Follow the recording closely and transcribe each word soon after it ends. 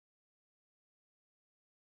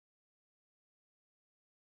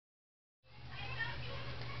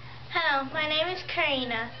Hello, my name is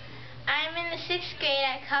Karina. I'm in the 6th grade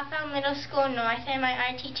at Coppell Middle School North, and my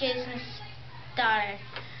art teacher is Miss Daughter.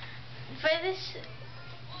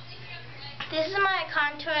 This is my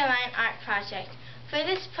contour line art project. For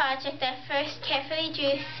this project, I first carefully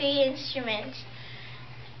drew 3 instruments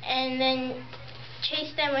and then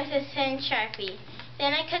traced them with a thin Sharpie.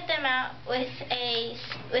 Then I cut them out with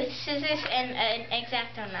scissors and an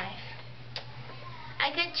X-Acto knife.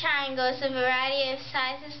 I cut triangles, a variety of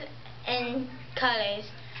sizes and colors,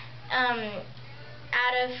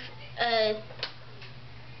 out of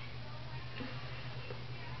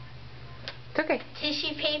It's okay.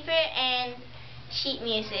 tissue paper and sheet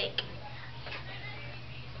music.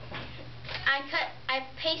 I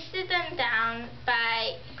pasted them down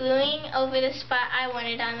by gluing over the spot I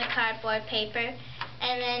wanted on the cardboard paper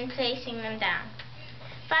and then placing them down.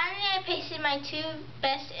 Finally, I pasted my 2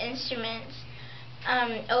 best instruments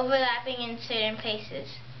overlapping in certain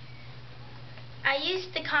places. I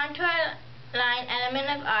used the contour line element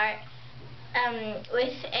of art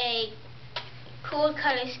with a cool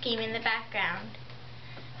color scheme in the background.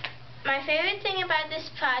 My favorite thing about this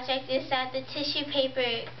project is that the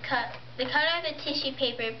color of the tissue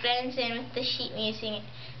paper blends in with the sheet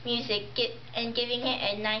music and giving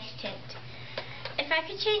it a nice tint. If I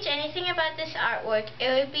could change anything about this artwork, it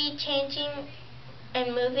would be changing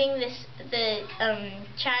and moving the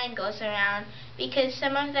triangles around, because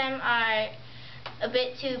some of them are a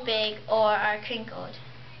bit too big or are crinkled.